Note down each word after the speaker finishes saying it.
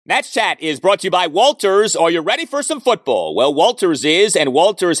Nats Chat is brought to you by Walters. Are you ready for some football? Well, Walters is, and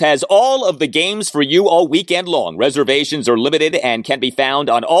Walters has all of the games for you all weekend long. Reservations are limited and can be found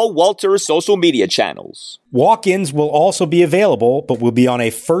on all Walters social media channels. Walk-ins will also be available, but will be on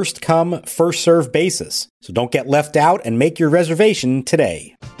a first-come, first-served basis. So don't get left out and make your reservation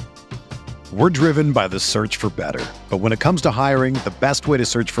today. We're driven by the search for better. But when it comes to hiring, the best way to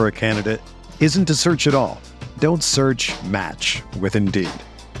search for a candidate isn't to search at all. Don't search, match with Indeed.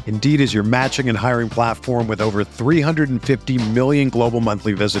 Indeed is your matching and hiring platform with over 350 million global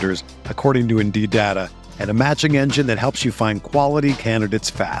monthly visitors, according to Indeed data, and a matching engine that helps you find quality candidates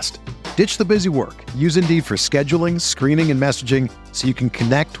fast. Ditch the busy work. Use Indeed for scheduling, screening, and messaging so you can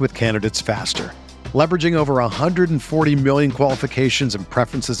connect with candidates faster. Leveraging over 140 million qualifications and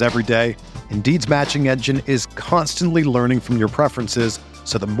preferences every day, Indeed's matching engine is constantly learning from your preferences,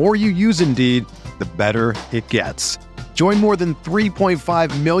 so the more you use Indeed, the better it gets. Join more than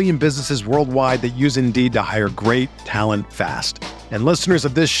 3.5 million businesses worldwide that use Indeed to hire great talent fast. And listeners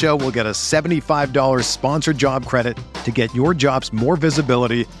of this show will get a $75 sponsored job credit to get your jobs more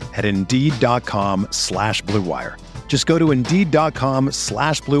visibility at Indeed.com/Blue Wire. Just go to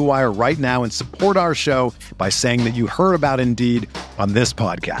Indeed.com/Blue Wire right now and support our show by saying that you heard about Indeed on this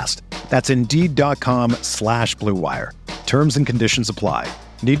podcast. That's Indeed.com/Blue Wire. Terms and conditions apply.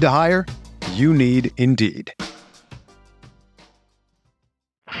 Need to hire? You need Indeed.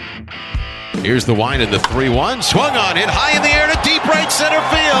 Here's the wind in the 3-1. Swung on, hit high in the air to deep right center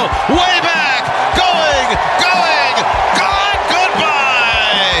field. Way back. Going. Gone.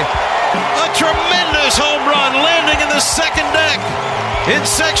 Goodbye. A tremendous home run landing in the second deck in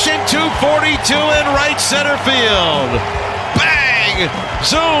section 242 in right center field. Bang.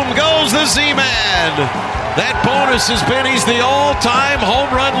 Zoom goes the Z-Man. That bonus has been he's the all-time home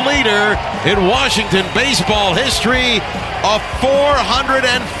run leader in Washington baseball history. A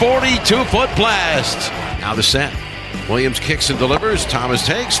 442-foot blast. Now the set. Williams kicks and delivers. Thomas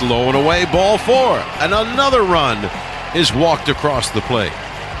takes. Low and away, ball 4. And another run is walked across the plate.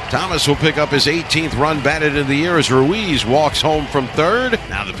 Thomas will pick up his 18th run batted in the year as Ruiz walks home from third.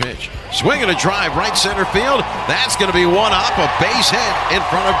 Now the pitch. Swing and a drive right center field. That's going to be one up. A base hit in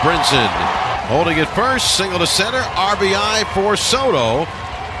front of Brinson. Holding it first. Single to center. RBI for Soto.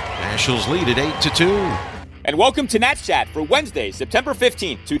 Nationals lead at 8-2. And welcome to Nats Chat for Wednesday, September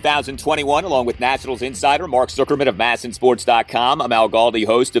 15th, 2021, along with Nationals insider Mark Zuckerman of MASNsports.com. I'm Al Galdi,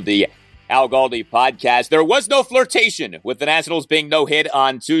 host of the Al Galdi podcast. There was no flirtation with the Nationals being no hit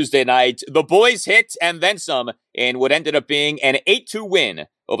on Tuesday night. The boys hit and then some in what ended up being an 8-2 win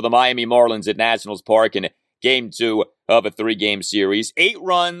over the Miami Marlins at Nationals Park in Game 2 of a 3-game series. 8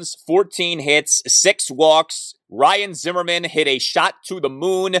 runs, 14 hits, 6 walks. Ryan Zimmerman hit a shot to the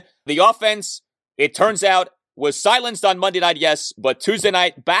moon. The offense, it turns out, was silenced on Monday night, yes, but Tuesday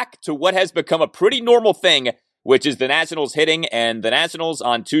night back to what has become a pretty normal thing, which is the Nationals hitting, and the Nationals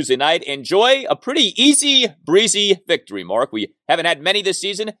on Tuesday night enjoy a pretty easy, breezy victory, Mark. We haven't had many this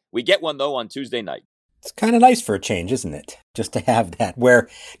season. We get one, though, on Tuesday night. It's kind of nice for a change, isn't it? Just to have that where,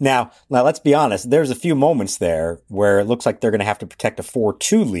 now let's be honest, there's a few moments there where it looks like they're going to have to protect a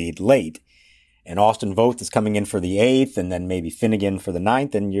 4-2 lead late. And Austin Voth is coming in for the 8th, and then maybe Finnegan for the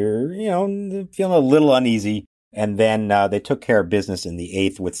 9th, and you're, feeling a little uneasy. And then they took care of business in the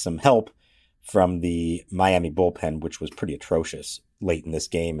 8th with some help from the Miami bullpen, which was pretty atrocious late in this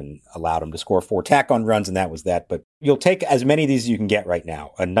game and allowed them to score 4 tack-on runs, and that was that. But you'll take as many of these as you can get right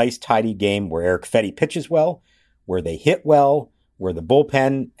now. A nice, tidy game where Erick Fedde pitches well, where they hit well, where the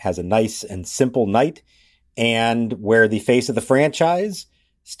bullpen has a nice and simple night, and where the face of the franchise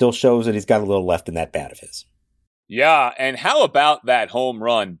still shows that he's got a little left in that bat of his. Yeah, and how about that home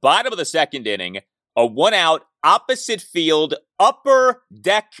run? Bottom of the second inning, a 1-out, opposite field, upper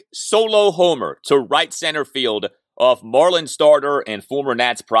deck solo homer to right center field off Marlins starter and former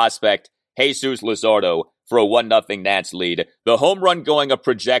Nats prospect Jesus Luzardo for a 1-0 Nats lead. The home run going a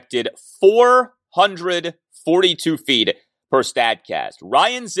projected 442 feet per StatCast.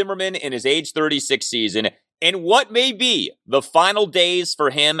 Ryan Zimmerman in his age 36 season, in what may be the final days for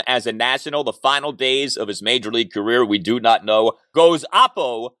him as a National, the final days of his major league career, we do not know, goes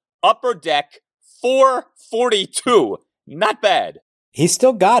oppo, upper deck, 442. Not bad. He's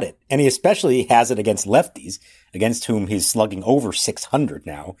still got it, and he especially has it against lefties, against whom he's slugging over 600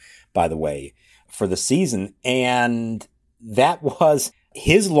 now, by the way, for the season. And that was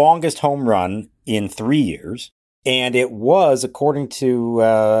his longest home run in 3 years. And it was, according to,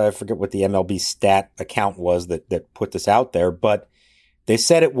 I forget what the MLB stat account was that put this out there, but they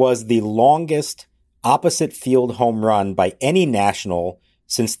said it was the longest opposite field home run by any National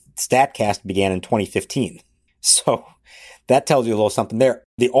since StatCast began in 2015. So that tells you a little something there.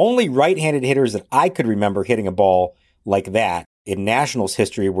 The only right-handed hitters that I could remember hitting a ball like that in Nationals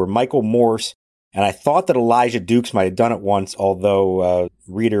history were Michael Morse, and I thought that Elijah Dukes might have done it once, although a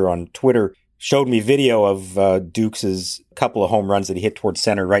reader on Twitter showed me video of Dukes' couple of home runs that he hit towards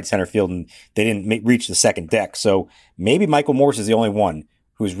right center field, and they didn't reach the second deck. So maybe Michael Morse is the only one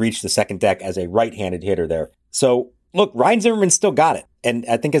who's reached the second deck as a right-handed hitter there. So look, Ryan Zimmerman still got it. And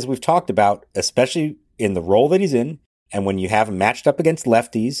I think as we've talked about, especially in the role that he's in, and when you have him matched up against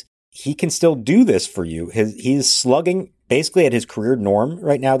lefties, he can still do this for you. He's slugging basically at his career norm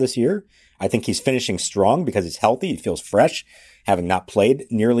right now this year. I think he's finishing strong because he's healthy. He feels fresh, having not played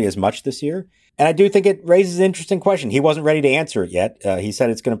nearly as much this year. And I do think it raises an interesting question. He wasn't ready to answer it yet. He said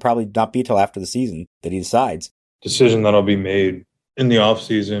it's going to probably not be till after the season that he decides. Decision that'll be made in the off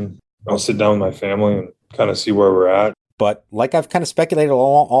season. I'll sit down with my family and kind of see where we're at. But like I've kind of speculated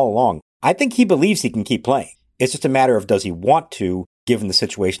all along, I think he believes he can keep playing. It's just a matter of does he want to, given the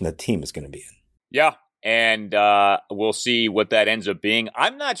situation that the team is going to be in. Yeah. And we'll see what that ends up being.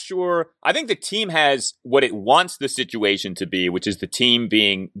 I'm not sure. I think the team has what it wants the situation to be, which is the team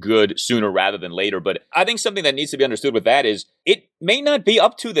being good sooner rather than later. But I think something that needs to be understood with that is it may not be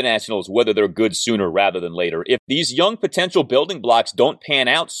up to the Nationals whether they're good sooner rather than later. If these young potential building blocks don't pan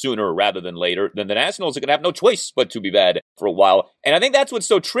out sooner rather than later, then the Nationals are going to have no choice but to be bad for a while. And I think that's what's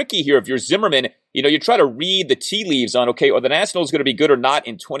so tricky here. If you're Zimmerman, you try to read the tea leaves on, okay, are the Nationals going to be good or not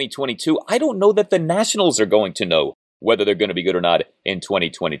in 2022? I don't know that the Nationals are going to know whether they're going to be good or not in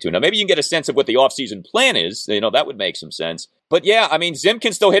 2022. Now, maybe you can get a sense of what the offseason plan is. That would make some sense. But yeah, I mean, Zim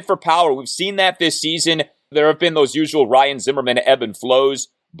can still hit for power. We've seen that this season. There have been those usual Ryan Zimmerman ebb and flows.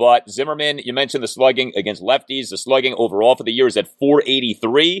 But Zimmerman, you mentioned the slugging against lefties. The slugging overall for the year is at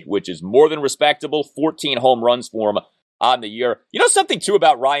 .483, which is more than respectable. 14 home runs for him on the year. Something too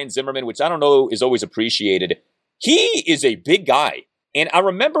about Ryan Zimmerman, which I don't know is always appreciated. He is a big guy. And I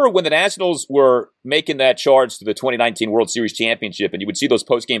remember when the Nationals were making that charge to the 2019 World Series Championship, and you would see those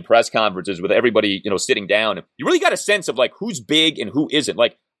post-game press conferences with everybody, sitting down. You really got a sense of who's big and who isn't.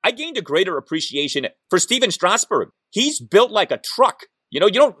 I gained a greater appreciation for Steven Strasburg. He's built like a truck. You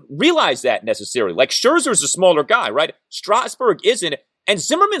don't realize that necessarily. Scherzer's a smaller guy, right? Strasburg isn't. And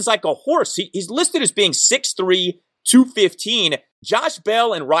Zimmerman's like a horse. He's listed as being 6'3", 215. Josh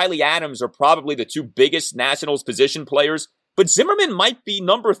Bell and Riley Adams are probably the two biggest Nationals position players, but Zimmerman might be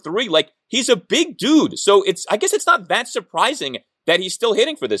number 3. He's a big dude. So I guess it's not that surprising that he's still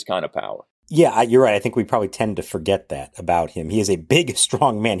hitting for this kind of power. Yeah, you're right. I think we probably tend to forget that about him. He is a big,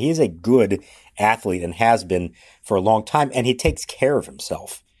 strong man. He is a good athlete and has been for a long time, and he takes care of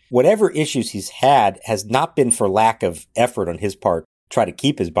himself. Whatever issues he's had has not been for lack of effort on his part to try to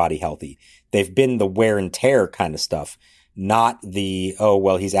keep his body healthy. They've been the wear and tear kind of stuff, not the,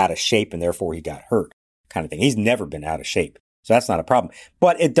 he's out of shape and therefore he got hurt kind of thing. He's never been out of shape, so that's not a problem.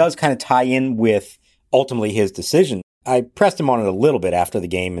 But it does kind of tie in with ultimately his decision. I pressed him on it a little bit after the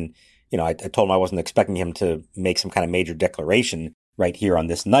game, and I told him I wasn't expecting him to make some kind of major declaration right here on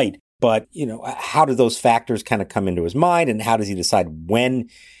this night. But, how do those factors kind of come into his mind, and how does he decide when?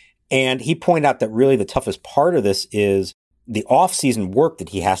 And he pointed out that really the toughest part of this is the off-season work that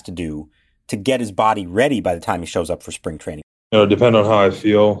he has to do to get his body ready by the time he shows up for spring training. Depend on how I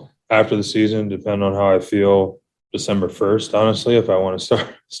feel after the season, depend on how I feel December 1st, honestly, if I want to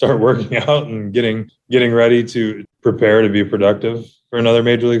start working out and getting ready to prepare to be productive for another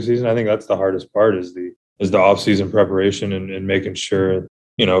major league season. I think that's the hardest part is the off-season preparation and making sure,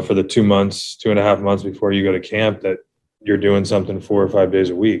 for the 2.5 months before you go to camp that you're doing something 4 or 5 days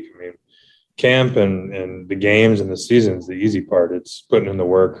a week. I mean, camp and the games and the season is the easy part. It's putting in the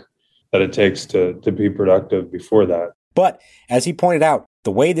work that it takes to be productive before that. But as he pointed out,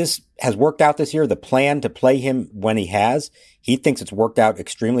 the way this has worked out this year, the plan to play him when he thinks it's worked out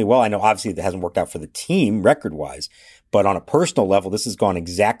extremely well. I know obviously it hasn't worked out for the team record-wise, but on a personal level, this has gone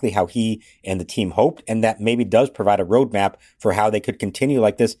exactly how he and the team hoped, and that maybe does provide a roadmap for how they could continue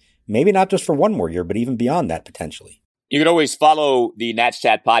like this, maybe not just for one more year, but even beyond that potentially. You can always follow the Nats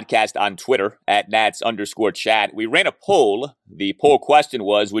Chat podcast on Twitter at Nats_chat. We ran a poll. The poll question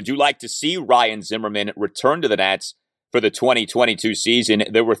was, would you like to see Ryan Zimmerman return to the Nats for the 2022 season?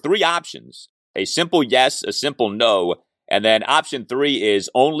 There were 3 options: a simple yes, a simple no, and then option 3 is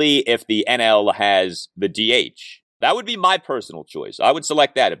only if the NL has the DH. That would be my personal choice. I would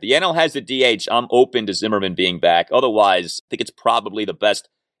select that. If the NL has the DH, I'm open to Zimmerman being back. Otherwise, I think it's probably the best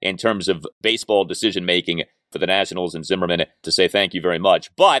in terms of baseball decision-making for the Nationals and Zimmerman to say thank you very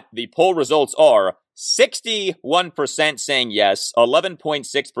much. But the poll results are 61% saying yes,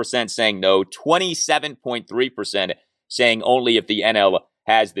 11.6% saying no, 27.3% saying only if the NL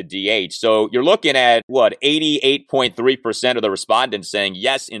has the DH. So you're looking at, 88.3% of the respondents saying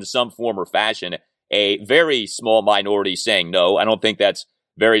yes in some form or fashion. A very small minority saying no. I don't think that's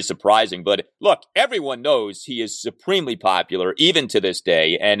very surprising. But look, everyone knows he is supremely popular, even to this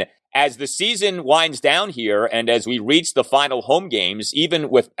day. And as the season winds down here and as we reach the final home games, even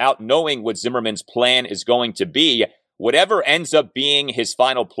without knowing what Zimmerman's plan is going to be, whatever ends up being his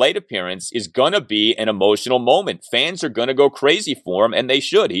final plate appearance is going to be an emotional moment. Fans are going to go crazy for him, and they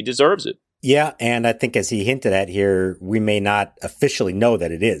should. He deserves it. Yeah, and I think as he hinted at here, we may not officially know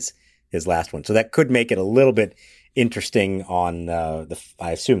that it is his last one. So that could make it a little bit interesting on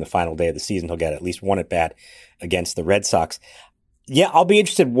I assume the final day of the season. He'll get at least one at bat against the Red Sox. Yeah, I'll be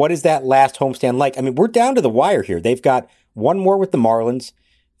interested. What is that last homestand like? I mean, we're down to the wire here. They've got one more with the Marlins,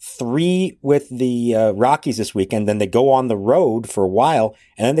 3 with the Rockies this weekend. Then they go on the road for a while,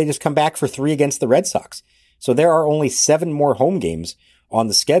 and then they just come back for 3 against the Red Sox. So there are only 7 more home games on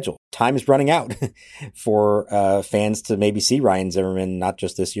the schedule. Time is running out for fans to maybe see Ryan Zimmerman, not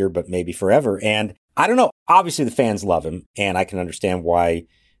just this year, but maybe forever. And I don't know. Obviously, the fans love him, and I can understand why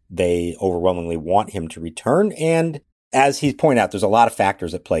they overwhelmingly want him to return. And as he's pointed out, there's a lot of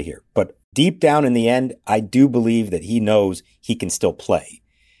factors at play here. But deep down in the end, I do believe that he knows he can still play.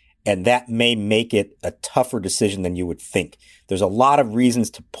 And that may make it a tougher decision than you would think. There's a lot of reasons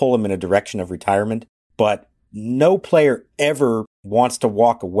to pull him in a direction of retirement, but no player ever wants to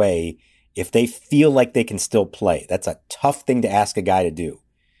walk away if they feel like they can still play. That's a tough thing to ask a guy to do.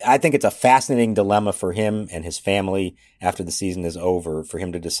 I think it's a fascinating dilemma for him and his family after the season is over, for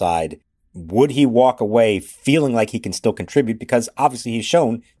him to decide, would he walk away feeling like he can still contribute? Because obviously he's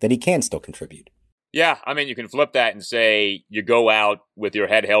shown that he can still contribute. Yeah, I mean, you can flip that and say you go out with your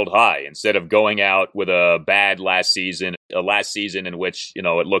head held high instead of going out with a bad last season in which,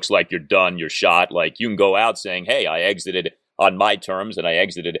 it looks like you're done, you're shot. Like, you can go out saying, hey, I exited on my terms and I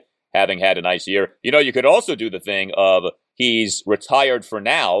exited having had a nice year. You could also do the thing of he's retired for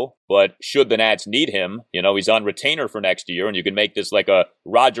now, but should the Nats need him, he's on retainer for next year, and you can make this like a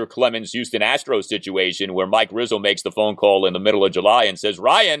Roger Clemens Houston Astros situation where Mike Rizzo makes the phone call in the middle of July and says,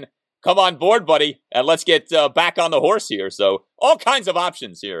 Ryan, come on board, buddy, and let's get back on the horse here. So all kinds of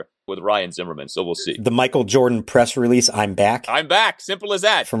options here with Ryan Zimmerman, so we'll see. The Michael Jordan press release, I'm back. I'm back. Simple as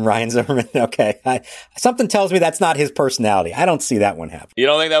that. From Ryan Zimmerman. Okay. Something tells me that's not his personality. I don't see that one happen. You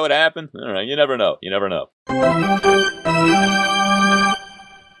don't think that would happen? All right. You never know.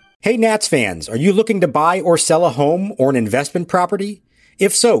 Hey, Nats fans, are you looking to buy or sell a home or an investment property?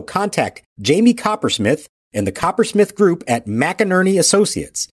 If so, contact Jamie Coppersmith and the Coppersmith Group at McInerney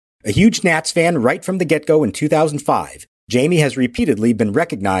Associates. A huge Nats fan right from the get-go in 2005, Jamie has repeatedly been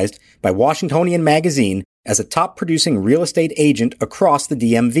recognized by Washingtonian Magazine as a top-producing real estate agent across the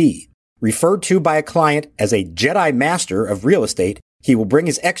DMV. Referred to by a client as a Jedi Master of real estate, he will bring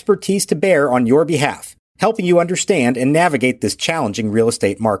his expertise to bear on your behalf, helping you understand and navigate this challenging real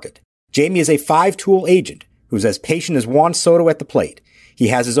estate market. Jamie is a 5-tool agent who's as patient as Juan Soto at the plate. He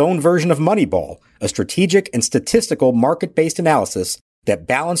has his own version of Moneyball, a strategic and statistical market-based analysis that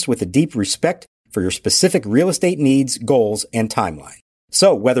balanced with a deep respect for your specific real estate needs, goals, and timeline.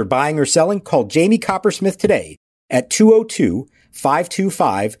 So, whether buying or selling, call Jamie Coppersmith today at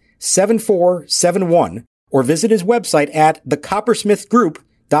 202-525-7471 or visit his website at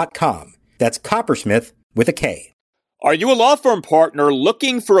thecoppersmithgroup.com. That's Coppersmith with a K. Are you a law firm partner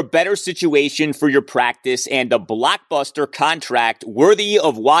looking for a better situation for your practice and a blockbuster contract worthy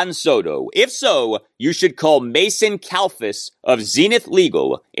of Juan Soto? If so, you should call Mason Kalfas of Zenith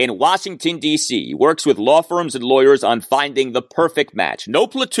Legal in Washington, D.C. He works with law firms and lawyers on finding the perfect match. No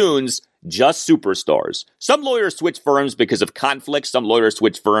platoons, just superstars. Some lawyers switch firms because of conflict. Some lawyers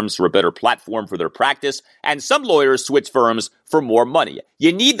switch firms for a better platform for their practice. And some lawyers switch firms for more money.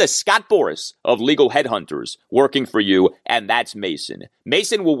 You need the Scott Boras of legal headhunters working for you, and that's Mason.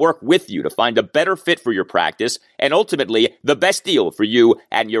 Mason will work with you to find a better fit for your practice and ultimately the best deal for you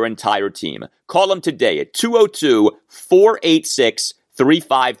and your entire team. Call him today at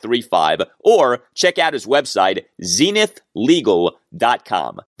 202-486-3535 or check out his website,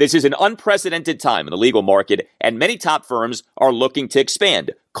 zenithlegal.com. This is an unprecedented time in the legal market, and many top firms are looking to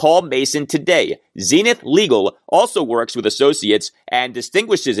expand. Call Mason today. Zenith Legal also works with associates and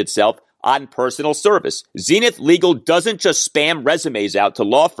distinguishes itself on personal service. Zenith Legal doesn't just spam resumes out to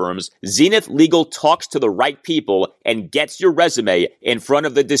law firms. Zenith Legal talks to the right people and gets your resume in front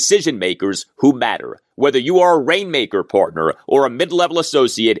of the decision makers who matter. Whether you are a Rainmaker partner or a mid-level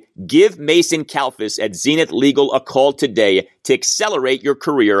associate, give Mason Kalfas at Zenith Legal a call today to accelerate your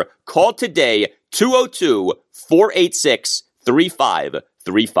career. Call today,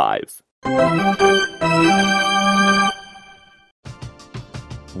 202-486-3535.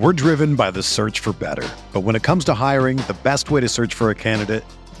 We're driven by the search for better. But when it comes to hiring, the best way to search for a candidate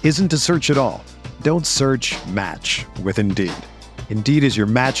isn't to search at all. Don't search, match with Indeed. Indeed is your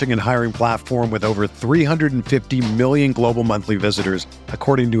matching and hiring platform with over 350 million global monthly visitors,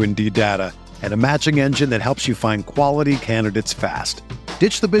 according to Indeed data, and a matching engine that helps you find quality candidates fast.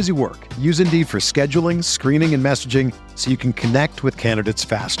 Ditch the busy work. Use Indeed for scheduling, screening, and messaging so you can connect with candidates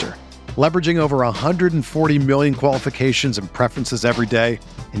faster. Leveraging over 140 million qualifications and preferences every day,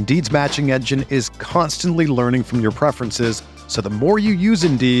 Indeed's matching engine is constantly learning from your preferences, so the more you use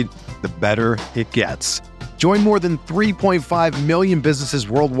Indeed, the better it gets. Join more than 3.5 million businesses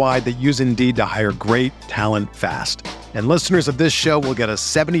worldwide that use Indeed to hire great talent fast. And listeners of this show will get a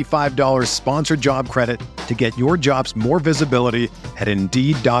 $75 sponsored job credit to get your jobs more visibility at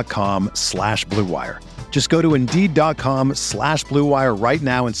Indeed.com/Blue Wire. Just go to Indeed.com/Blue Wire right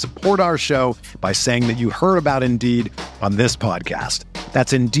now and support our show by saying that you heard about Indeed on this podcast.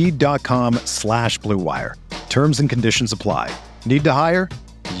 That's Indeed.com/Blue Wire. Terms and conditions apply. Need to hire?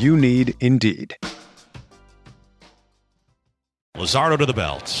 You need Indeed. Luzardo to the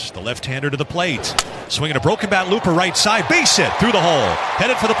belt. The left-hander to the plate. Swinging a broken bat looper right side. Base hit through the hole.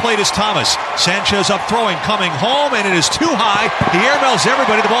 Headed for the plate is Thomas. Sanchez up throwing, coming home, and it is too high. He airmails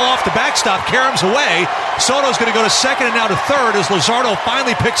everybody. The ball off the backstop. Karam's away. Soto's going to go to second and now to third as Luzardo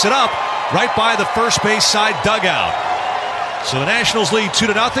finally picks it up right by the first base side dugout. So the Nationals lead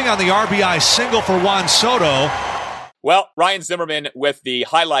 2-0 on the RBI single for Juan Soto. Well, Ryan Zimmerman with the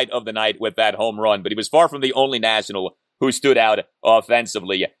highlight of the night with that home run, but he was far from the only National who stood out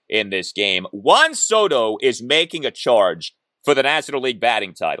offensively in this game. Juan Soto is making a charge for the National League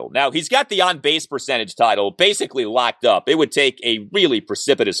batting title. Now, he's got the on-base percentage title basically locked up. It would take a really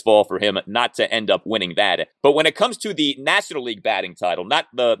precipitous fall for him not to end up winning that. But when it comes to the National League batting title, not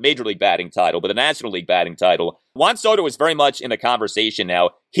the Major League batting title, but the National League batting title, Juan Soto is very much in the conversation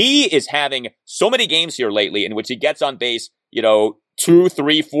now. He is having so many games here lately in which he gets on base, 2,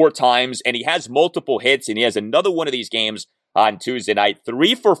 3, 4 times, and he has multiple hits, and he has another one of these games on Tuesday night.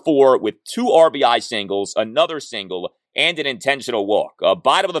 3 for 4 with 2 RBI singles, another single, and an intentional walk.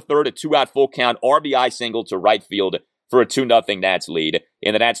 Bottom of the third, a 2-out full count RBI single to right field for a 2-0 Nats lead.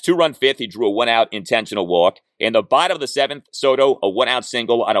 In the Nats' 2-run fifth, he drew a 1-out intentional walk. In the bottom of the seventh, Soto, a 1-out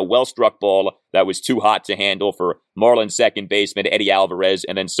single on a well-struck ball that was too hot to handle for Marlins second baseman Eddie Alvarez.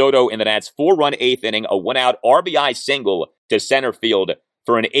 And then Soto in the Nats' 4-run eighth inning, a 1-out RBI single to center field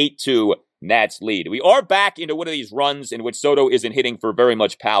for an 8-2 Nats lead. We are back into one of these runs in which Soto isn't hitting for very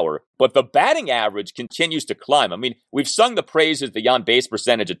much power, but the batting average continues to climb. I mean, we've sung the praises of the on-base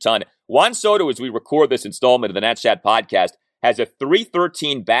percentage a ton. Juan Soto, as we record this installment of the Nats Chat podcast, has a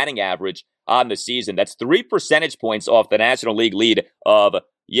 .313 batting average on the season. That's 3 percentage points off the National League lead of,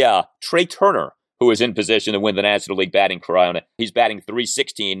 Trey Turner, who is in position to win the National League batting crown. He's batting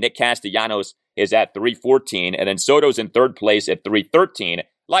 .316. Nick Castellanos is at .314, and then Soto's in third place at .313.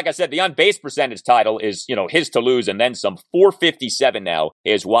 Like I said, the on-base percentage title is, his to lose, and then some. .457 now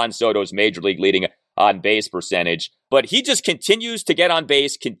is Juan Soto's Major League leading on-base percentage. But he just continues to get on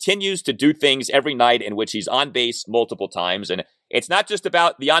base, continues to do things every night in which he's on base multiple times. And it's not just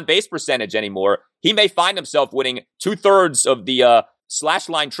about the on-base percentage anymore. He may find himself winning 2/3 of the slash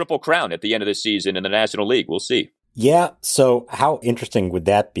line triple crown at the end of the season in the National League. We'll see. Yeah, so how interesting would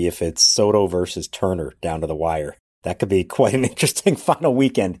that be if it's Soto versus Turner down to the wire? That could be quite an interesting final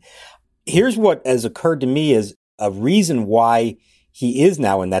weekend. Here's what has occurred to me is a reason why he is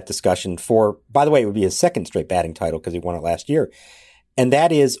now in that discussion for, by the way, it would be his second straight batting title because he won it last year. And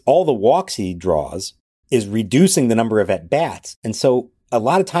that is all the walks he draws is reducing the number of at-bats. And so a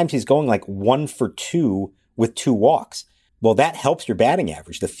lot of times he's going like 1 for 2 with 2 walks. Well, that helps your batting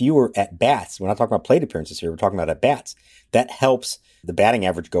average. The fewer at-bats, we're not talking about plate appearances here, we're talking about at-bats. That helps the batting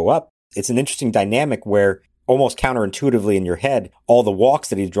average go up. It's an interesting dynamic where almost counterintuitively in your head, all the walks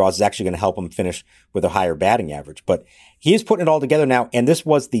that he draws is actually going to help him finish with a higher batting average. But he is putting it all together now, and this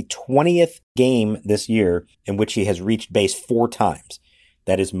was the 20th game this year in which he has reached base 4 times.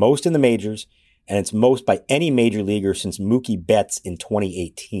 That is most in the majors, and it's most by any major leaguer since Mookie Betts in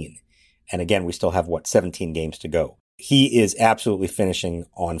 2018. And again, we still have, 17 games to go. He is absolutely finishing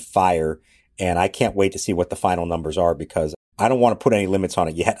on fire, and I can't wait to see what the final numbers are because I don't want to put any limits on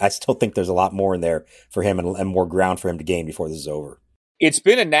it yet. I still think there's a lot more in there for him and more ground for him to gain before this is over. It's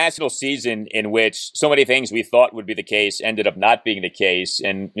been a national season in which so many things we thought would be the case ended up not being the case.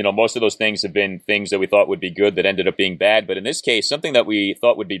 And, most of those things have been things that we thought would be good that ended up being bad. But in this case, something that we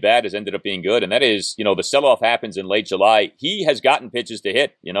thought would be bad has ended up being good. And that is, the sell-off happens in late July. He has gotten pitches to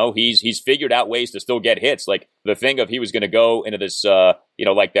hit. He's figured out ways to still get hits. Like the thing of he was going to go into this,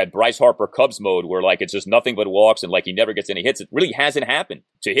 like that Bryce Harper Cubs mode where like it's just nothing but walks and like he never gets any hits. It really hasn't happened.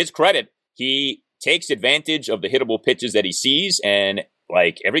 To his credit, he takes advantage of the hittable pitches that he sees, and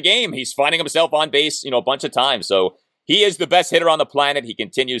like every game, he's finding himself on base, a bunch of times. So he is the best hitter on the planet. He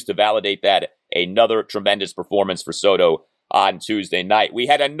continues to validate that. Another tremendous performance for Soto on Tuesday night. We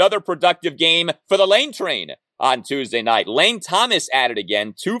had another productive game for the Lane train on Tuesday night. Lane Thomas at it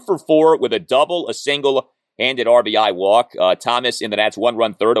again, 2 for 4 with a double, a single, handed RBI walk. Thomas in the Nats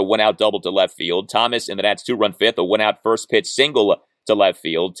 1-run third, a 1-out double to left field. Thomas in the Nats 2-run fifth, a 1-out first pitch single to left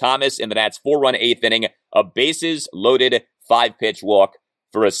field. Thomas in the Nats 4-run eighth inning, a bases loaded 5-pitch walk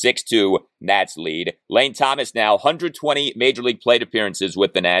for a 6-2 Nats lead. Lane Thomas now 120 Major League plate appearances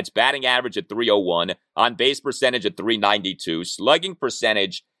with the Nats, batting average at .301, on base percentage at .392, slugging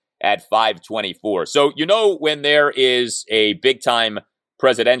percentage at .524. So when there is a big time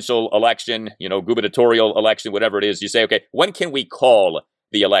presidential election, gubernatorial election, whatever it is, you say, okay, when can we call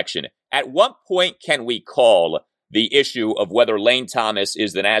the election? At what point can we call the issue of whether Lane Thomas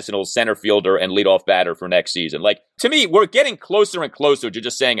is the Nationals center fielder and leadoff batter for next season? Like, to me, we're getting closer and closer to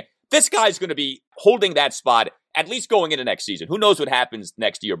just saying, this guy's going to be holding that spot at least going into next season. Who knows what happens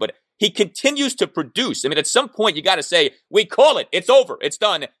next year, but he continues to produce. I mean, at some point, you got to say, we call it. It's over. It's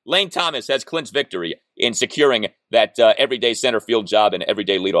done. Lane Thomas has clinched victory in securing that everyday center field job and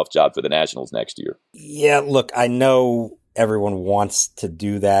everyday leadoff job for the Nationals next year. Yeah, look, I know everyone wants to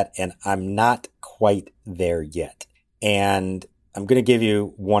do that, and I'm not quite there yet. And I'm going to give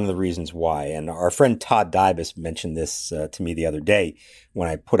you one of the reasons why. And our friend Todd Dybus mentioned this to me the other day when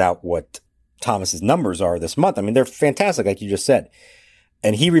I put out what Thomas's numbers are this month. I mean, they're fantastic, like you just said.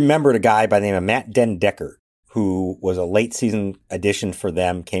 And he remembered a guy by the name of Matt Den Decker, who was a late season addition for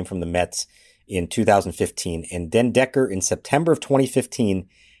them, came from the Mets in 2015. And Den Decker in September of 2015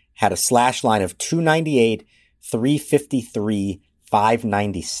 had a slash line of 298, 353,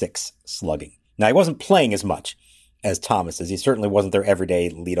 596 slugging. Now, he wasn't playing as much as Thomas is. He certainly wasn't their everyday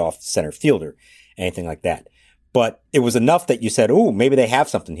leadoff center fielder, anything like that. But it was enough that you said, oh, maybe they have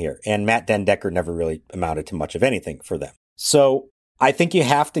something here. And Matt Den Decker never really amounted to much of anything for them. So I think you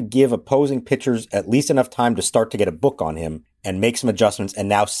have to give opposing pitchers at least enough time to start to get a book on him and make some adjustments and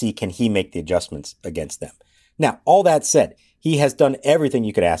now see, can he make the adjustments against them? Now, all that said, he has done everything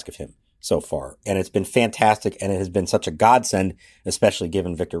you could ask of him so far, and it's been fantastic, and it has been such a godsend, especially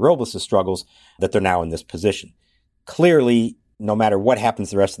given Victor Robles' struggles, that they're now in this position. Clearly, no matter what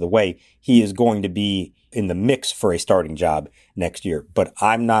happens the rest of the way, he is going to be in the mix for a starting job next year. But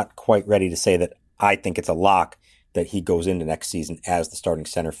I'm not quite ready to say that I think it's a lock that he goes into next season as the starting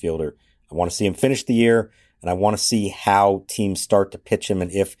center fielder. I want to see him finish the year, and I want to see how teams start to pitch him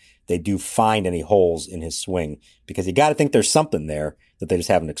and if they do find any holes in his swing, because you got to think there's something there that they just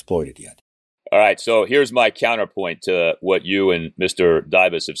haven't exploited yet. All right, so here's my counterpoint to what you and Mr.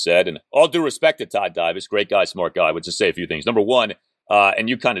 Dybus have said. And all due respect to Todd Dybus, great guy, smart guy, I would just say a few things. Number one, and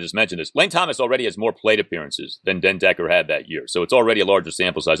you kind of just mentioned this, Lane Thomas already has more plate appearances than Den Decker had that year. So it's already a larger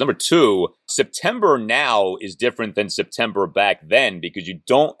sample size. Number two, September now is different than September back then because you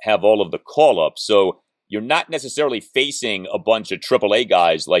don't have all of the call-ups. So you're not necessarily facing a bunch of AAA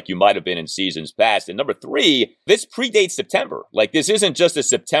guys like you might have been in seasons past. And number three, this predates September. Like, this isn't just a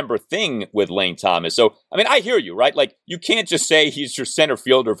September thing with Lane Thomas. So, I mean, I hear you, right? Like, you can't just say he's your center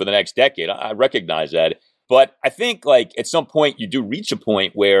fielder for the next decade. I recognize that. But I think, like, at some point you do reach a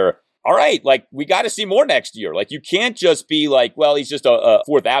point where, all right, like, we got to see more next year. Like, you can't just be like, well, he's just a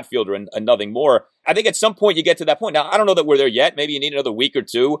fourth outfielder and nothing more. I think at some point you get to that point. Now, I don't know that we're there yet. Maybe you need another week or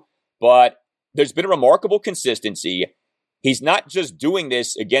two. But there's been a remarkable consistency. He's not just doing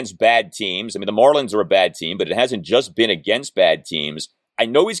this against bad teams. I mean, the Marlins are a bad team, but it hasn't just been against bad teams. I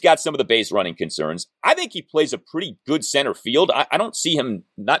know he's got some of the base running concerns. I think he plays a pretty good center field. I don't see him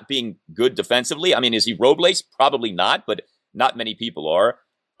not being good defensively. I mean, is he Robles? Probably not, but not many people are.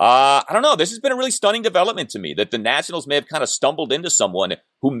 I don't know. This has been a really stunning development to me that the Nationals may have kind of stumbled into someone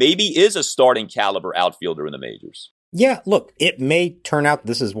who maybe is a starting caliber outfielder in the majors. Yeah, look, it may turn out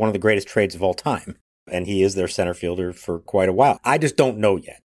this is one of the greatest trades of all time, and he is their center fielder for quite a while. I just don't know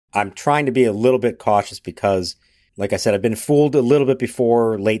yet. I'm trying to be a little bit cautious because, like I said, I've been fooled a little bit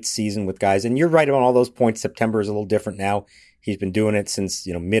before late season with guys, and you're right on all those points. September is a little different now. He's been doing it since,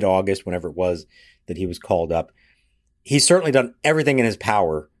 mid-August, whenever it was that he was called up. He's certainly done everything in his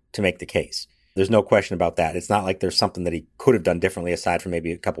power to make the case. There's no question about that. It's not like there's something that he could have done differently aside from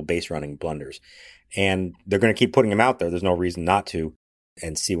maybe a couple base running blunders. And they're going to keep putting him out there. There's no reason not to,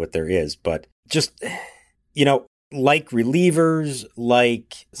 and see what there is. But just, like relievers,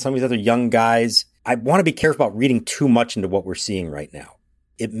 like some of these other young guys, I want to be careful about reading too much into what we're seeing right now.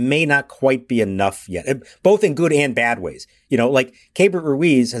 It may not quite be enough yet, both in good and bad ways. Like Keibert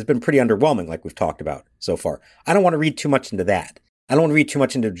Ruiz has been pretty underwhelming, like we've talked about so far. I don't want to read too much into that. I don't want to read too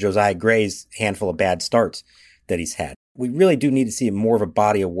much into Josiah Gray's handful of bad starts that he's had. We really do need to see more of a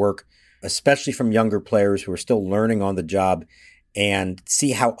body of work, especially from younger players who are still learning on the job, and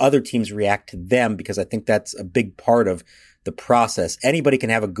see how other teams react to them, because I think that's a big part of the process. Anybody can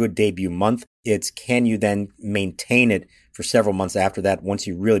have a good debut month. It's can you then maintain it for several months after that once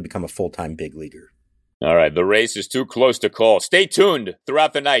you really become a full-time big leaguer. All right, the race is too close to call. Stay tuned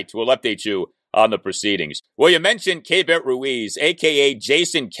throughout the night. We'll update you on the proceedings. Well, you mentioned Keibert Ruiz, a.k.a.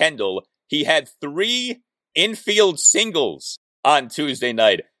 Jason Kendall. He had 3 infield singles on Tuesday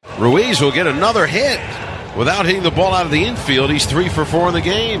night. Ruiz will get another hit. Without hitting the ball out of the infield, he's 3 for 4 in the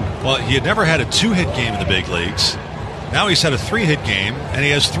game. Well, he had never had a 2-hit game in the big leagues. Now he's had a 3-hit game, and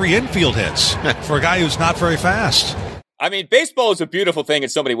he has 3 infield hits for a guy who's not very fast. I mean, baseball is a beautiful thing in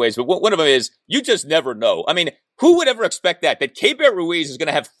so many ways, but one of them is you just never know. I mean, who would ever expect that Keibert Ruiz is going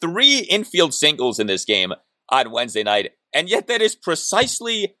to have 3 infield singles in this game on Wednesday night, and yet that is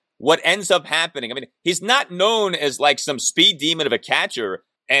precisely what ends up happening. I mean, he's not known as like some speed demon of a catcher,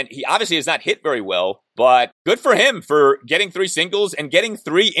 and he obviously has not hit very well, but good for him for getting 3 singles and getting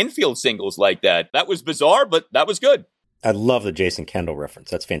 3 infield singles like that. That was bizarre, but that was good. I love the Jason Kendall reference.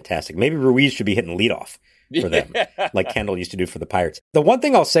 That's fantastic. Maybe Ruiz should be hitting leadoff for them, like Kendall used to do for the Pirates. The one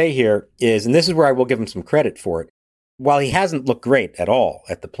thing I'll say here is, and this is where I will give him some credit for it, while he hasn't looked great at all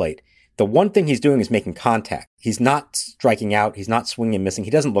at the plate, the one thing he's doing is making contact. He's not striking out. He's not swinging and missing. He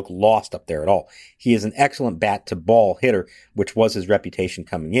doesn't look lost up there at all. He is an excellent bat-to-ball hitter, which was his reputation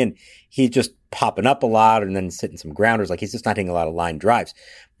coming in. He's just popping up a lot and then hitting some grounders. Like, he's just not hitting a lot of line drives.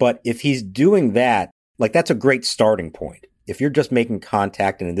 But if he's doing that, like, that's a great starting point. If you're just making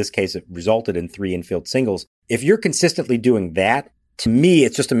contact, and in this case, it resulted in 3 infield singles, if you're consistently doing that, to me,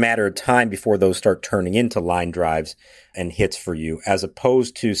 it's just a matter of time before those start turning into line drives and hits for you, as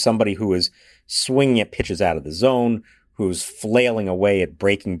opposed to somebody who is swinging at pitches out of the zone, who's flailing away at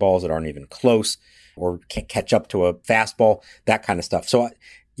breaking balls that aren't even close, or can't catch up to a fastball, that kind of stuff. So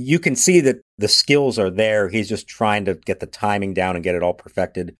you can see that the skills are there. He's just trying to get the timing down and get it all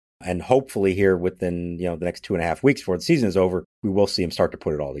perfected. And hopefully here within, the next 2.5 weeks before the season is over, we will see him start to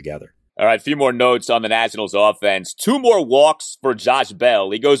put it all together. All right, a few more notes on the Nationals offense. 2 more walks for Josh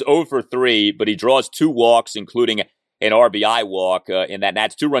Bell. He goes 0 for 3, but he draws 2 walks, including an RBI walk in that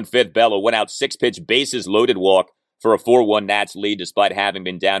Nats 2-run fifth. Bell, a 1-out 6-pitch bases loaded walk for a 4-1 Nats lead, despite having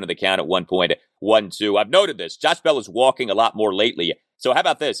been down in the count at 1.12. I've noted this. Josh Bell is walking a lot more lately. So how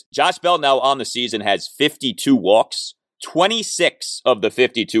about this? Josh Bell now on the season has 52 walks. 26 of the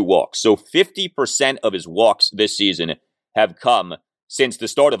 52 walks. So 50% of his walks this season have come since the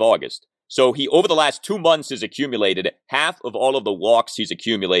start of August. So he, over the last 2 months, has accumulated half of all of the walks he's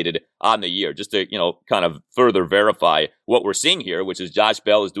accumulated on the year, just to, kind of further verify what we're seeing here, which is Josh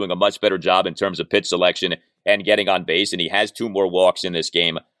Bell is doing a much better job in terms of pitch selection and getting on base. And he has 2 more walks in this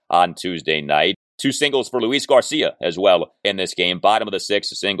game on Tuesday night. 2 singles for Luis Garcia as well in this game. Bottom of the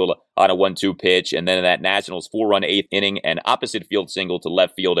 6th, a single on a 1-2 pitch. And then in that Nationals 4-run 8th inning, an opposite field single to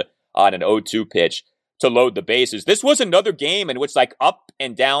left field on an 0-2 pitch to load the bases. This was another game in which, like, up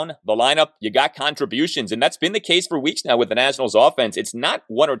and down the lineup, you got contributions. And that's been the case for weeks now with the Nationals offense. It's not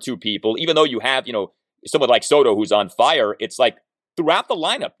 1 or 2 people, even though you have, someone like Soto who's on fire. It's like throughout the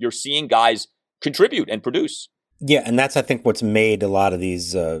lineup, you're seeing guys contribute and produce. Yeah, and that's, I think, what's made a lot of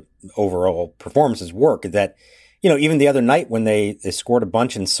these overall performances work. That, even the other night when they scored a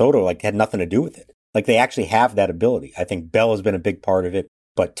bunch and Soto, had nothing to do with it. Like, they actually have that ability. I think Bell has been a big part of it,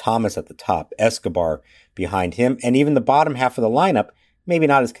 but Thomas at the top, Escobar behind him, and even the bottom half of the lineup, maybe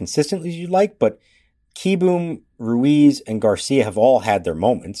not as consistently as you'd like, but Kieboom, Ruiz, and Garcia have all had their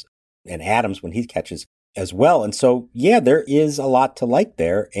moments, and Adams when he catches as well. And so, yeah, there is a lot to like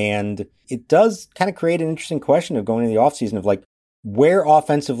there. And it does kind of create an interesting question of going into the offseason of where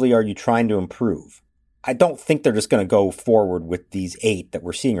offensively are you trying to improve? I don't think they're just going to go forward with these 8 that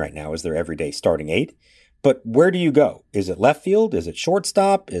we're seeing right now as their everyday starting 8. But where do you go? Is it left field? Is it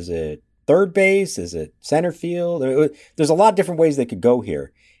shortstop? Is it third base? Is it center field? There's a lot of different ways they could go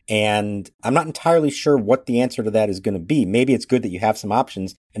here. And I'm not entirely sure what the answer to that is going to be. Maybe it's good that you have some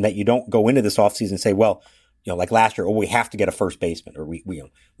options and that you don't go into this offseason and say, well, like last year, we have to get a first baseman, or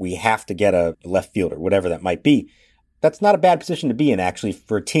we have to get a left fielder, whatever that might be. That's not a bad position to be in, actually,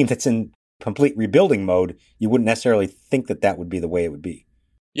 for a team that's in complete rebuilding mode, you wouldn't necessarily think that would be the way it would be.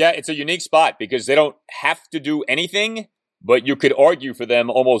 Yeah, it's a unique spot because they don't have to do anything, but you could argue for them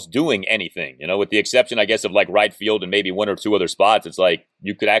almost doing anything, with the exception, I guess, of like right field and maybe one or two other spots. It's like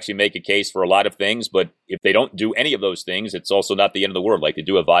you could actually make a case for a lot of things, but if they don't do any of those things, it's also not the end of the world. Like, they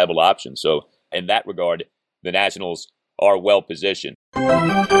do have viable options. So in that regard, the Nationals are well positioned.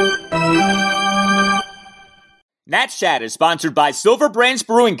 Nats Chat is sponsored by Silver Branch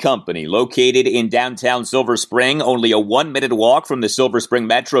Brewing Company, located in downtown Silver Spring, only a 1-minute walk from the Silver Spring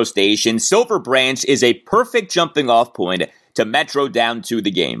Metro station. Silver Branch is a perfect jumping off point to Metro down to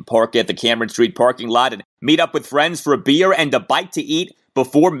the game. Park at the Cameron Street parking lot and meet up with friends for a beer and a bite to eat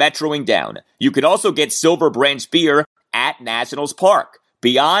before metroing down. You can also get Silver Branch beer at Nationals Park.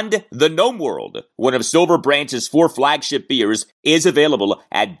 Beyond the Gnome World, one of Silver Branch's 4 flagship beers, is available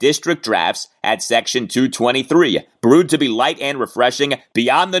at District Drafts at Section 223. Brewed to be light and refreshing,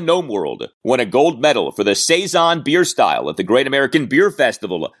 Beyond the Gnome World won a gold medal for the Saison beer style at the Great American Beer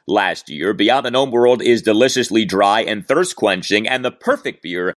Festival last year. Beyond the Gnome World is deliciously dry and thirst-quenching and the perfect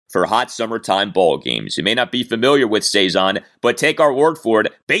beer for hot summertime ball games. You may not be familiar with Saison, but take our word for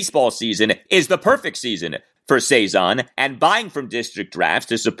it, baseball season is the perfect season for Saison, and buying from District Drafts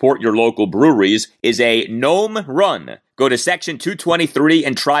to support your local breweries is a gnome run. Go to Section 223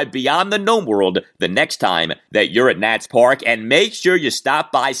 and try Beyond the Gnome World the next time that you're at Nats Park, and make sure you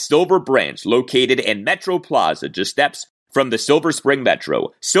stop by Silver Branch, located in Metro Plaza, just steps from the Silver Spring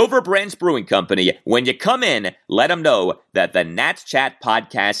Metro. Silver Branch Brewing Company, when you come in, let them know that the Nats Chat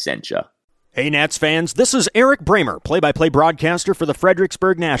podcast sent you. Hey Nats fans, this is Eric Bramer, play-by-play broadcaster for the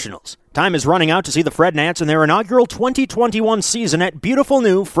Fredericksburg Nationals. Time is running out to see the Fred Nats in their inaugural 2021 season at beautiful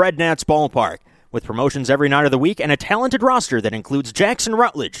new Fred Nats Ballpark. With promotions every night of the week and a talented roster that includes Jackson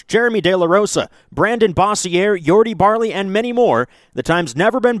Rutledge, Jeremy De La Rosa, Brandon Bossier, Yordi Barley, and many more, the time's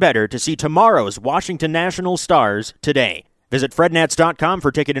never been better to see tomorrow's Washington Nationals stars today. Visit FredNats.com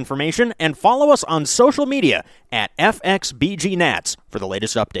for ticket information and follow us on social media at FXBGNats for the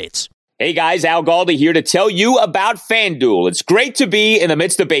latest updates. Hey guys, Al Galdi here to tell you about FanDuel. It's great to be in the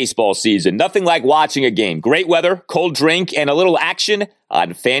midst of baseball season. Nothing like watching a game. Great weather, cold drink, and a little action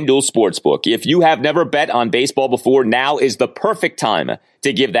on FanDuel Sportsbook. If you have never bet on baseball before, now is the perfect time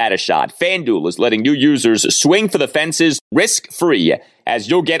to give that a shot. FanDuel is letting new users swing for the fences risk-free, as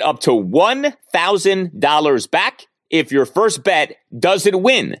you'll get up to $1,000 back if your first bet doesn't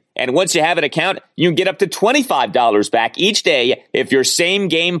win. And once you have an account, you can get up to $25 back each day if your same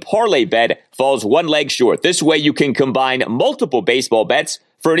game parlay bet falls one leg short. This way you can combine multiple baseball bets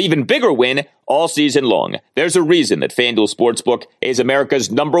for an even bigger win all season long. There's a reason that FanDuel Sportsbook is America's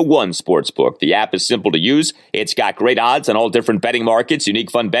 #1 sportsbook. The app is simple to use. It's got great odds on all different betting markets,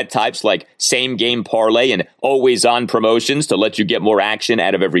 unique fun bet types like same-game parlay and always-on promotions to let you get more action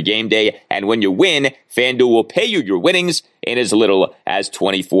out of every game day. And when you win, FanDuel will pay you your winnings in as little as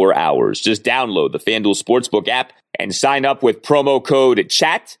 24 hours. Just download the FanDuel Sportsbook app and sign up with promo code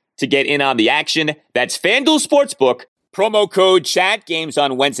CHAT to get in on the action. That's FanDuel Sportsbook. Promo code CHAT. Games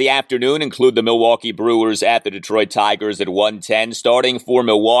on Wednesday afternoon include the Milwaukee Brewers at the Detroit Tigers at 1:10. Starting for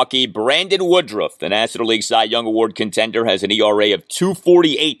Milwaukee, Brandon Woodruff, the National League Cy Young Award contender, has an ERA of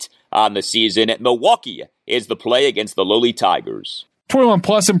 2.48 on the season. Milwaukee is the play against the lowly Tigers. 21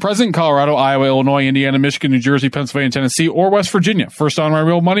 plus and present in Colorado, Iowa, Illinois, Indiana, Michigan, New Jersey, Pennsylvania, Tennessee, or West Virginia. First online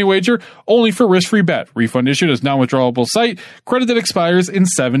real money wager only for risk-free bet. Refund issued as non-withdrawable site. Credit that expires in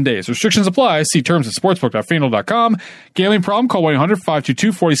 7 days. Restrictions apply. See terms at sportsbook.fanduel.com. Gambling problem? Call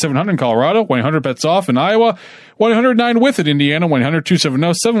 1-800-522-4700 in Colorado. 1-800-BETS-OFF in Iowa. 1-800-9-WITH in Indiana.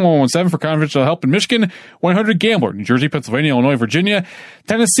 1-800-270-7117 for confidential help in Michigan. 1-800-GAMBLER. New Jersey, Pennsylvania, Illinois, Virginia,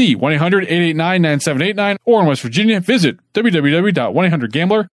 Tennessee. 1-800-889-9789. Or in West Virginia, visit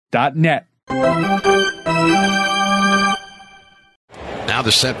www.1-800-GAMBLER.net. Now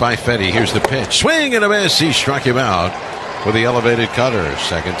the set by Fedde. Here's the pitch. Swing and a miss. He struck him out with the elevated cutter.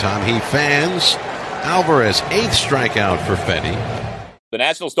 Second time he fans. Alvarez, 8th strikeout for Fedde. The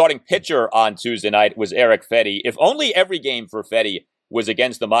National starting pitcher on Tuesday night was Eric Fedde. If only every game for Fedde was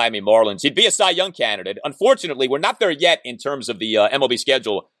against the Miami Marlins, he'd be a Cy Young candidate. Unfortunately, we're not there yet in terms of the MLB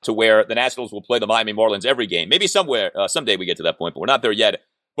schedule to where the Nationals will play the Miami Marlins every game. Maybe someday we get to that point, but we're not there yet.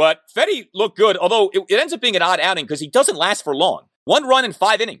 But Fedde looked good, although it ends up being an odd outing because he doesn't last for long. 1 run in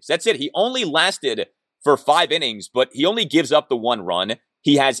 5 innings. That's it. He only lasted for 5 innings, but he only gives up the 1 run.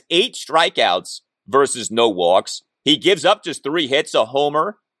 He has 8 strikeouts versus no walks. He gives up just 3 hits, a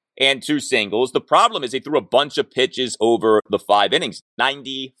homer, and 2 singles. The problem is he threw a bunch of pitches over the 5 innings.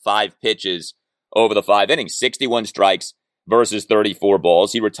 95 pitches over the 5 innings, 61 strikes versus 34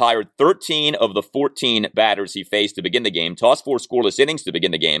 balls. He retired 13 of the 14 batters he faced to begin the game, tossed 4 scoreless innings to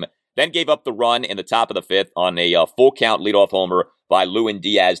begin the game, then gave up the run in the top of the 5th on a full count leadoff homer by Lewin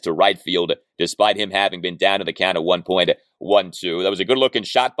Diaz to right field, despite him having been down to the count of 1.12. That was a good-looking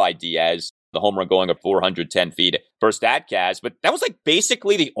shot by Diaz, the home run going up 410 feet per StatCast, but that was like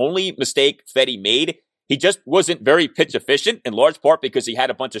basically the only mistake Fedde made. He just wasn't very pitch efficient, in large part because he had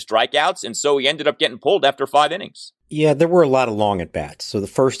a bunch of strikeouts, and so he ended up getting pulled after 5 innings. Yeah, there were a lot of long at-bats. So the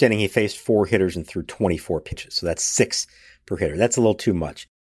first inning, he faced 4 hitters and threw 24 pitches. So that's 6 per hitter. That's a little too much.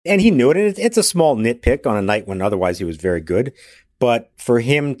 And he knew it, and it's a small nitpick on a night when otherwise he was very good. But for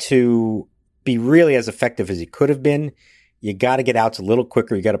him to be really as effective as he could have been, you got to get outs a little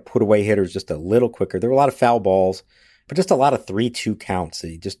quicker. You got to put away hitters just a little quicker. There were a lot of foul balls, but just a lot of 3-2 counts.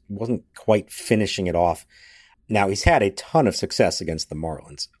 He just wasn't quite finishing it off. Now, he's had a ton of success against the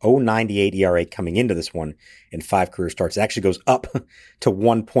Marlins. 0.98 ERA coming into this one in 5 career starts. It actually goes up to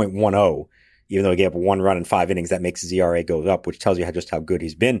 1.10. Even though he gave up 1 run in 5 innings, that makes his ERA go up, which tells you just how good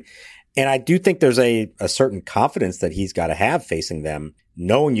he's been. And I do think there's a certain confidence that he's got to have facing them,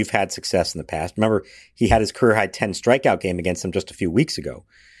 knowing you've had success in the past. Remember, he had his career-high 10 strikeout game against them just a few weeks ago.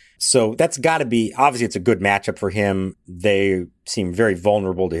 So that's got to be, obviously it's a good matchup for him. They seem very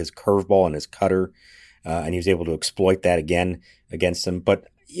vulnerable to his curveball and his cutter, and he was able to exploit that again against them. But,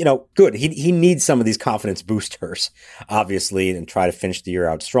 good. He needs some of these confidence boosters, obviously, and try to finish the year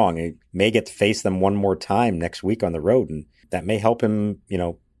out strong. He may get to face them one more time next week on the road, and that may help him,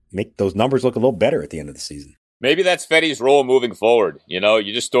 make those numbers look a little better at the end of the season. Maybe that's Fedde's role moving forward. You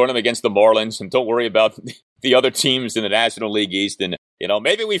just store him against the Marlins and don't worry about the other teams in the National League East. And,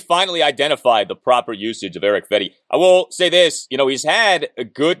 maybe we finally identified the proper usage of Erick Fedde. I will say this, he's had a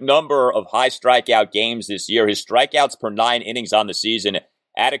good number of high strikeout games this year. His strikeouts per 9 innings on the season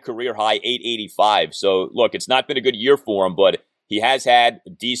at a career high 885. So look, it's not been a good year for him, but he has had a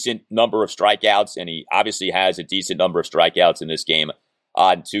decent number of strikeouts, and he obviously has a decent number of strikeouts in this game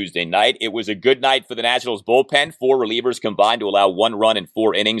on Tuesday night. It was a good night for the Nationals bullpen. 4 relievers combined to allow 1 run in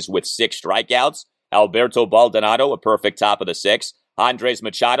 4 innings with 6 strikeouts. Alberto Baldonado, a perfect top of the 6th. Andres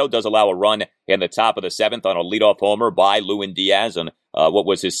Machado does allow a run in the top of the 7th on a leadoff homer by Lewin Diaz on what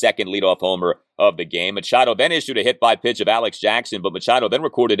was his second leadoff homer of the game. Machado then issued a hit by pitch of Alex Jackson, but Machado then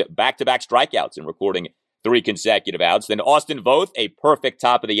recorded back-to-back strikeouts and recording 3 consecutive outs. Then Austin Voth, a perfect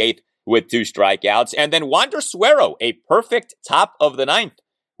top of the 8th with 2 strikeouts. And then Wander Suero, a perfect top of the 9th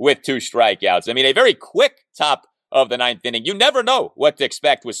with 2 strikeouts. I mean, a very quick top of the 9th inning. You never know what to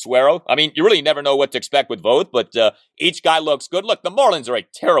expect with Suero. I mean, you really never know what to expect with Voth, but each guy looks good. Look, the Marlins are a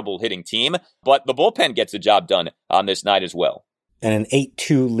terrible hitting team, but the bullpen gets the job done on this night as well. And an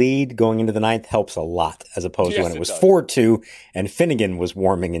 8-2 lead going into the 9th helps a lot, as opposed to when it was 4-2 and Finnegan was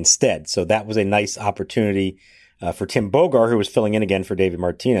warming instead. So that was a nice opportunity for Tim Bogar, who was filling in again for David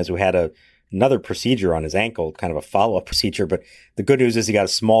Martinez, who had another procedure on his ankle, kind of a follow-up procedure. But the good news is he got a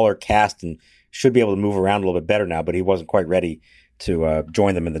smaller cast and should be able to move around a little bit better now, but he wasn't quite ready to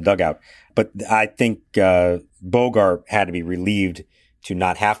join them in the dugout. But I think Bogar had to be relieved to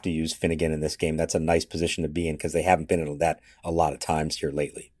not have to use Finnegan in this game. That's a nice position to be in because they haven't been in that a lot of times here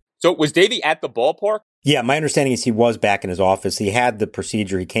lately. So was Davey at the ballpark? Yeah, my understanding is he was back in his office. He had the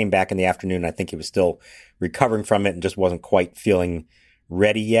procedure. He came back in the afternoon. I think he was still recovering from it and just wasn't quite feeling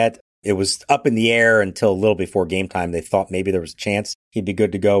ready yet. It was up in the air until a little before game time. They thought maybe there was a chance he'd be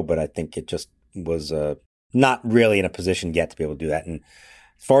good to go, but I think it just was not really in a position yet to be able to do that. And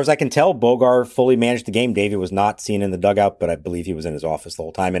as far as I can tell, Bogar fully managed the game. Davey was not seen in the dugout, but I believe he was in his office the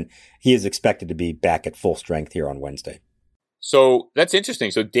whole time, and he is expected to be back at full strength here on Wednesday. So that's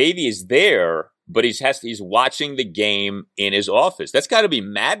interesting. So Davey is there, but he's watching the game in his office. That's got to be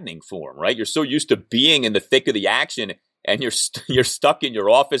maddening for him, right? You're so used to being in the thick of the action, and you're stuck in your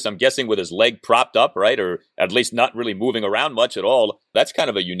office, I'm guessing with his leg propped up, right? Or at least not really moving around much at all. That's kind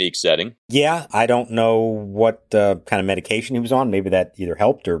of a unique setting. Yeah, I don't know what kind of medication he was on. Maybe that either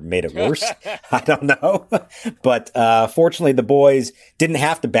helped or made it worse. I don't know. But fortunately, the boys didn't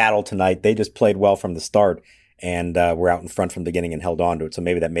have to battle tonight. They just played well from the start and were out in front from the beginning and held on to it. So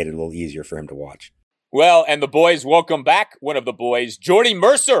maybe that made it a little easier for him to watch. Well, and the boys welcome back one of the boys. Jordy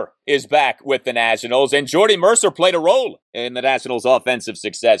Mercer is back with the Nationals, and Jordy Mercer played a role in the Nationals' offensive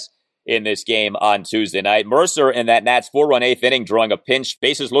success in this game on Tuesday night. Mercer in that Nats 4-run 8th inning drawing a pinch,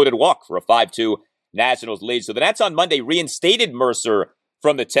 bases-loaded walk for a 5-2 Nationals lead. So the Nats on Monday reinstated Mercer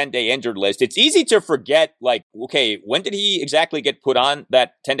from the 10-day injured list. It's easy to forget, okay, when did he exactly get put on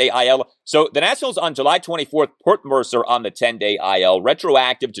that 10-day IL? So the Nationals on July 24th put Mercer on the 10-day IL,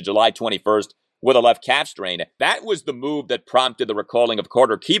 retroactive to July 21st. With a left calf strain. That was the move that prompted the recalling of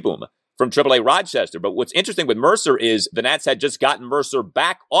Carter Kieboom from AAA Rochester. But what's interesting with Mercer is the Nats had just gotten Mercer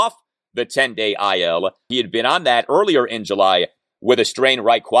back off the 10-day IL. He had been on that earlier in July with a strained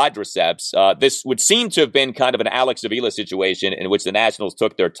right quadriceps. This would seem to have been kind of an Alex Avila situation in which the Nationals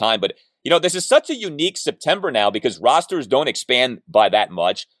took their time. But, this is such a unique September now because rosters don't expand by that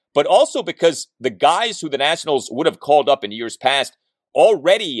much, but also because the guys who the Nationals would have called up in years past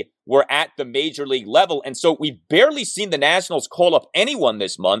already were at the major league level. And so we've barely seen the Nationals call up anyone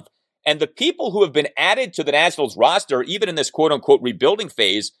this month. And the people who have been added to the Nationals roster, even in this quote-unquote rebuilding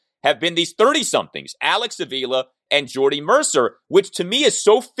phase, have been these 30-somethings, Alex Avila and Jordy Mercer, which to me is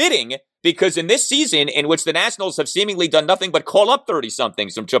so fitting because in this season in which the Nationals have seemingly done nothing but call up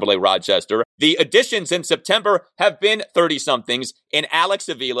 30-somethings from AAA Rochester, the additions in September have been 30-somethings in Alex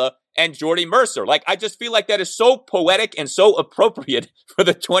Avila and Jordy Mercer. I just feel like that is so poetic and so appropriate for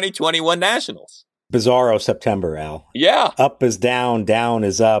the 2021 Nationals. Bizarro September, Al. Yeah. Up is down, down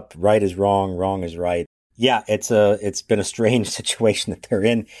is up, right is wrong, wrong is right. Yeah, it's been a strange situation that they're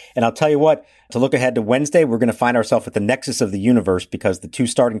in. And I'll tell you what, to look ahead to Wednesday, we're going to find ourselves at the nexus of the universe because the two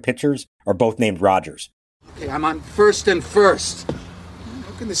starting pitchers are both named Rogers. Okay, I'm on First and First.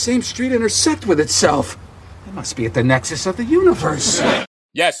 How can the same street intersect with itself? It must be at the nexus of the universe.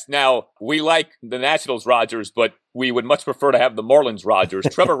 Yes, now, we like the Nationals Rogers, but we would much prefer to have the Marlins Rogers.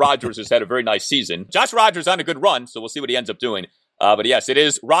 Trevor Rogers has had a very nice season. Josh Rogers on a good run, so we'll see what he ends up doing. But yes, it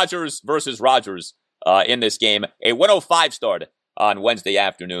is Rogers versus Rogers in this game. A 1:05 start on Wednesday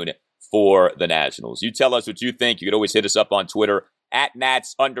afternoon for the Nationals. You tell us what you think. You can always hit us up on Twitter at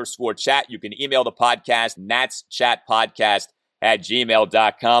Nats_chat. You can email the podcast,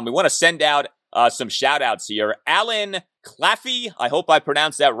 natschatpodcast@gmail.com. We want to send out some shout outs here. Alan Claffey, I hope I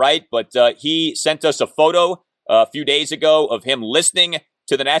pronounced that right, but he sent us a photo a few days ago of him listening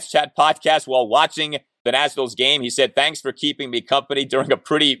to the Nats Chat podcast while watching the Nationals game. He said, thanks for keeping me company during a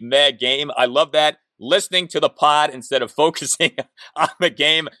pretty meh game. I love that. Listening to the pod instead of focusing on the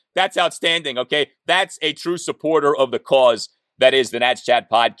game. That's outstanding, okay? That's a true supporter of the cause that is the Nats Chat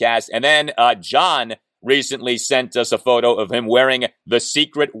podcast. And then John recently sent us a photo of him wearing the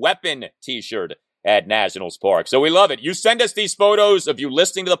Secret Weapon t-shirt at Nationals Park. So we love it. You send us these photos of you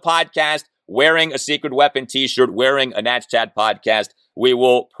listening to the podcast, wearing a Secret Weapon t-shirt, wearing a Nats Chat podcast. We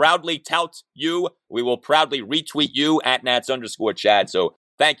will proudly tout you. We will proudly retweet you at Nats_chat. So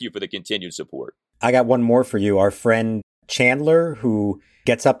thank you for the continued support. I got one more for you. Our friend Chandler, who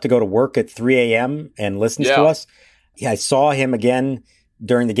gets up to go to work at 3 a.m. and listens to us. Yeah, I saw him again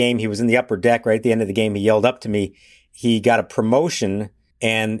during the game. He was in the upper deck right at the end of the game. He yelled up to me. He got a promotion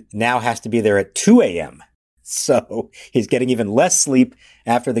and now has to be there at 2 a.m. So he's getting even less sleep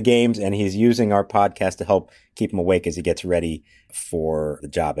after the games, and he's using our podcast to help keep him awake as he gets ready for the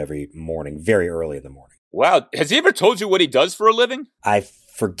job every morning, very early in the morning. Wow. Has he ever told you what he does for a living? I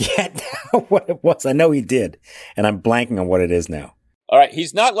forget now what it was. I know he did, and I'm blanking on what it is now. All right,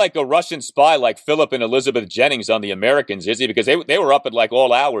 he's not like a Russian spy like Philip and Elizabeth Jennings on The Americans, is he? Because they were up at like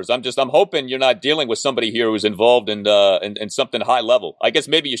all hours. I'm hoping you're not dealing with somebody here who's involved in something high level. I guess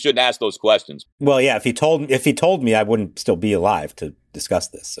maybe you shouldn't ask those questions. Well, yeah, if he told me, I wouldn't still be alive to discuss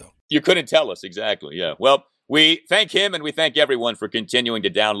this. So you couldn't tell us exactly. Yeah. Well, we thank him and we thank everyone for continuing to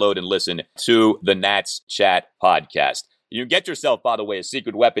download and listen to the Nats Chat podcast. You can get yourself, by the way, a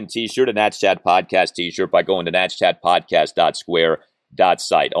Secret Weapon t-shirt, a Nats Chat podcast t-shirt by going to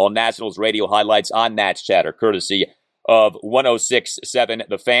natschatpodcast.square.site. All Nationals radio highlights on Nats Chat are courtesy of 106.7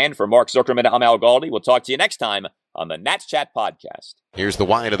 The Fan. For Mark Zuckerman, I'm Al Galdi. We'll talk to you next time on the Nats Chat podcast. Here's the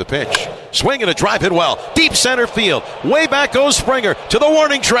wind of the pitch. Swing and a drive hit well. Deep center field. Way back goes Springer to the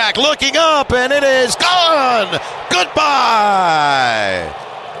warning track. Looking up, and it is gone. Goodbye.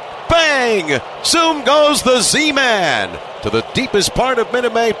 Bang! Zoom goes the Z-Man to the deepest part of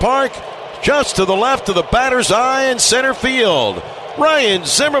Minute Maid Park, just to the left of the batter's eye in center field. Ryan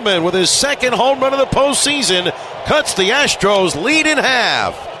Zimmerman, with his second home run of the postseason, cuts the Astros' lead in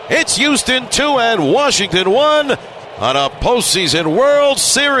half. It's Houston 2 and Washington 1 on a postseason World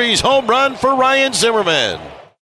Series home run for Ryan Zimmerman.